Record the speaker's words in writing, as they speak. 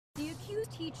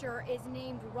teacher is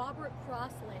named Robert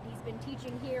Crossland. He's been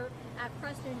teaching here at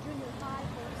Preston Junior High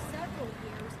for several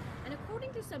years. And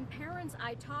according to some parents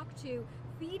I talked to,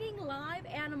 feeding live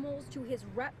animals to his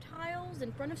reptiles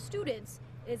in front of students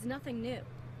is nothing new.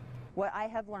 What I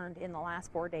have learned in the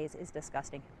last 4 days is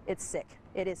disgusting. It's sick.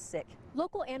 It is sick.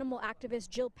 Local animal activist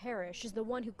Jill Parrish is the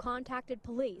one who contacted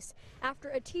police after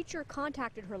a teacher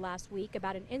contacted her last week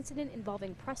about an incident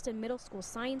involving Preston Middle School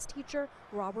science teacher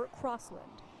Robert Crossland.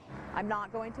 I'm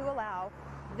not going to allow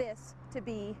this to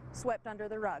be swept under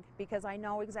the rug because I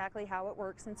know exactly how it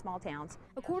works in small towns.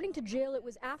 According to Jill, it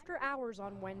was after hours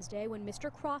on Wednesday when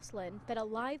Mr. Crossland fed a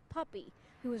live puppy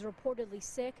who was reportedly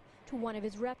sick to one of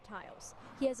his reptiles.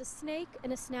 He has a snake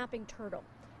and a snapping turtle.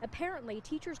 Apparently,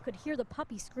 teachers could hear the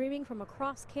puppy screaming from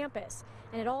across campus,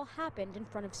 and it all happened in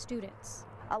front of students.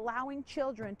 Allowing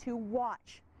children to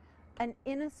watch an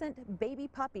innocent baby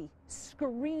puppy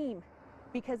scream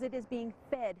because it is being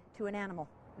fed to an animal,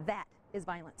 that is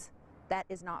violence. That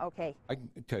is not okay. I can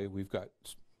tell you we've got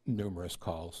numerous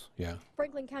calls, yeah.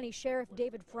 Franklin County Sheriff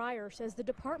David Fryer says the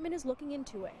department is looking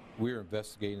into it. We're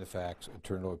investigating the facts and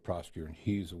turn it over to the prosecutor, and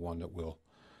he's the one that will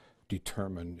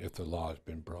determine if the law has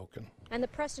been broken. And the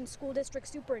Preston School District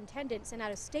Superintendent sent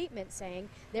out a statement saying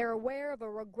they're aware of a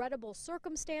regrettable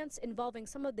circumstance involving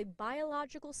some of the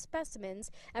biological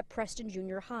specimens at Preston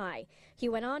Junior High. He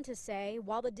went on to say,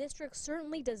 while the district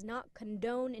certainly does not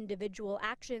condone individual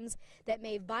actions that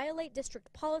may violate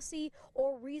district policy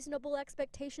or reasonable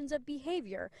expectations of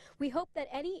behavior, we hope that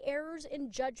any errors in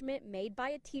judgment made by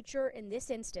a teacher in this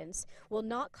instance will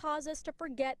not cause us to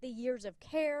forget the years of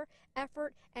care,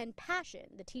 effort, and passion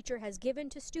the teacher has given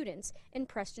to students in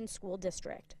Preston School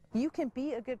District. You can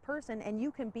be a good person and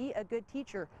you can be a good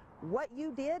teacher. What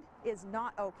you did is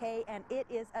not okay and it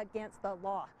is against the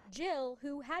law. Jill,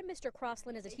 who had Mr.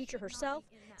 Crossland as a teacher herself,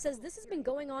 says this has been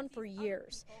going on for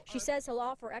years. She says he'll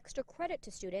offer extra credit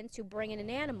to students who bring in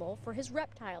an animal for his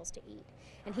reptiles to eat.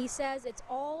 And he says it's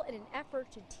all in an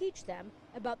effort to teach them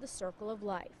about the circle of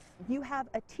life. You have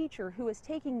a teacher who is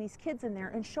taking these kids in there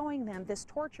and showing them this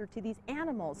torture to these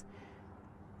animals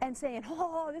and saying,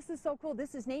 oh, this is so cool,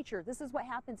 this is nature, this is what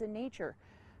happens in nature.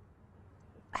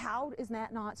 How is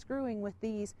that not screwing with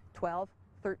these 12,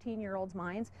 13-year-olds'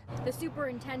 minds? The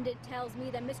superintendent tells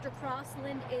me that Mr.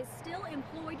 Crossland is still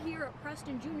employed here at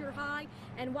Preston Junior High,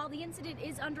 and while the incident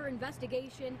is under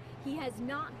investigation, he has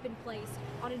not been placed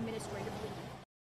on administrative leave.